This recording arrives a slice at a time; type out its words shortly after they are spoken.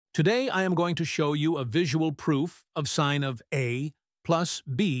Today I am going to show you a visual proof of sine of A plus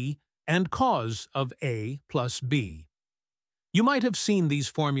B and cos of A plus B. You might have seen these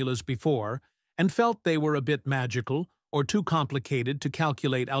formulas before and felt they were a bit magical or too complicated to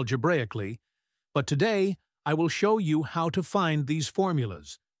calculate algebraically, but today I will show you how to find these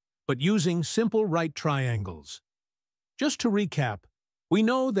formulas, but using simple right triangles. Just to recap, we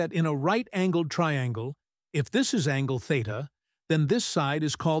know that in a right-angled triangle, if this is angle theta, then this side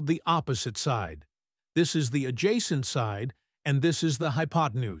is called the opposite side. This is the adjacent side, and this is the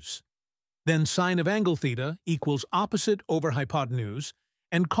hypotenuse. Then sine of angle theta equals opposite over hypotenuse,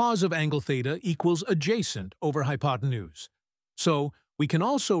 and cos of angle theta equals adjacent over hypotenuse. So we can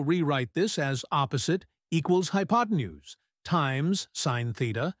also rewrite this as opposite equals hypotenuse times sine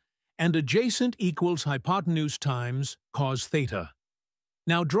theta, and adjacent equals hypotenuse times cos theta.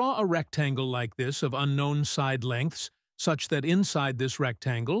 Now draw a rectangle like this of unknown side lengths, such that inside this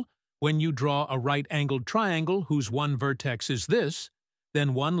rectangle, when you draw a right-angled triangle whose one vertex is this,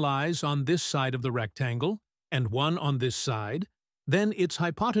 then one lies on this side of the rectangle, and one on this side, then its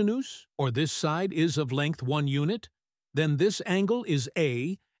hypotenuse, or this side, is of length 1 unit, then this angle is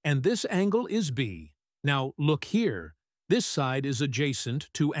A, and this angle is B. Now look here, this side is adjacent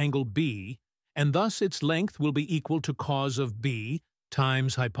to angle B, and thus its length will be equal to cos of B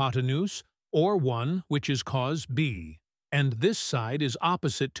times hypotenuse, or 1, which is cos B. And this side is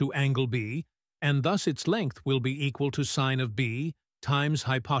opposite to angle B, and thus its length will be equal to sine of B times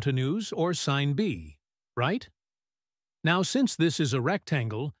hypotenuse, or sine B, right? Now since this is a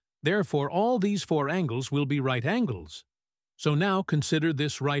rectangle, therefore all these four angles will be right angles. So now consider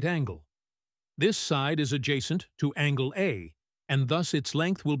this right angle. This side is adjacent to angle A, and thus its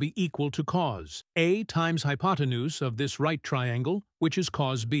length will be equal to cos A times hypotenuse of this right triangle, which is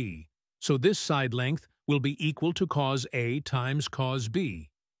cos B. So this side length will be equal to cos A times cos B.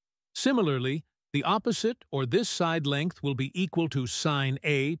 Similarly, the opposite, or this side length, will be equal to sine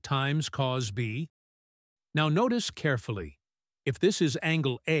A times cos B. Now notice carefully. If this is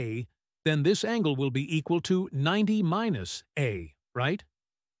angle A, then this angle will be equal to 90 minus A, right?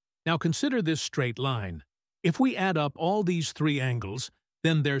 Now consider this straight line. If we add up all these three angles,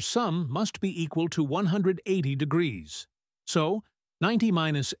 then their sum must be equal to 180 degrees. So, 90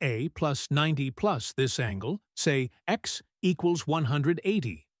 minus A plus 90 plus this angle, say x equals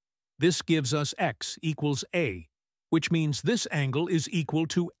 180. This gives us x equals A, which means this angle is equal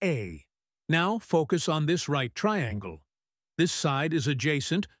to A. Now focus on this right triangle. This side is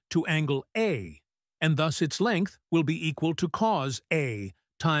adjacent to angle A, and thus its length will be equal to cos A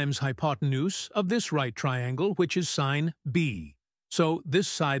times hypotenuse of this right triangle, which is sine B. So this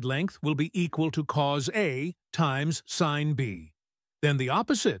side length will be equal to cos A times sine B. Then the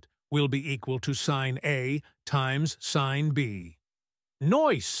opposite will be equal to sine A times sine B.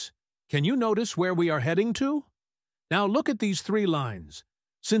 Nice! Can you notice where we are heading to? Now look at these three lines.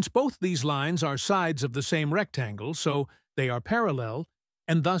 Since both these lines are sides of the same rectangle, so they are parallel,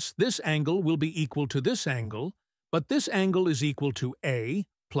 and thus this angle will be equal to this angle, but this angle is equal to A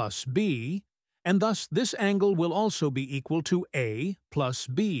plus B, and thus this angle will also be equal to A plus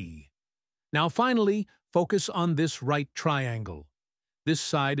B. Now finally, focus on this right triangle. This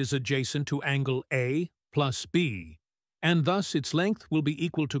side is adjacent to angle A plus B, and thus its length will be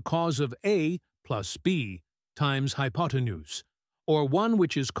equal to cos of A plus B times hypotenuse, or 1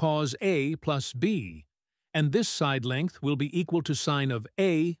 which is cos A plus B, and this side length will be equal to sine of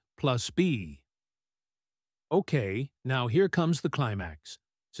A plus B. Okay, now here comes the climax.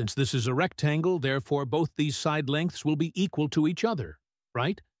 Since this is a rectangle, therefore both these side lengths will be equal to each other,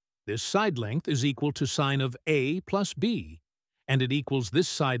 right? This side length is equal to sine of A plus B, and it equals this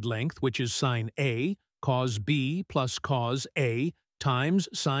side length, which is sine A cos B plus cos A times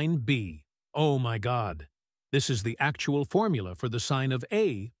sine B. Oh my God! This is the actual formula for the sine of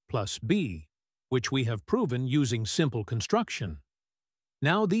A plus B, which we have proven using simple construction.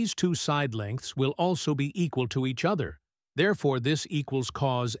 Now these two side lengths will also be equal to each other. Therefore this equals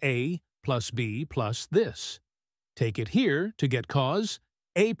cos A plus B plus this. Take it here to get cos.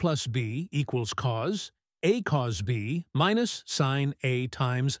 A plus B equals cos A cos B minus sine A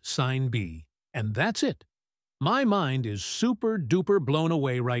times sine B. And that's it. My mind is super duper blown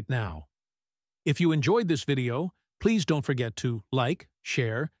away right now. If you enjoyed this video, please don't forget to like,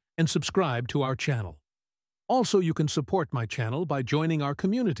 share, and subscribe to our channel. Also, you can support my channel by joining our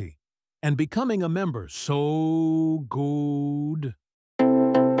community and becoming a member. So good!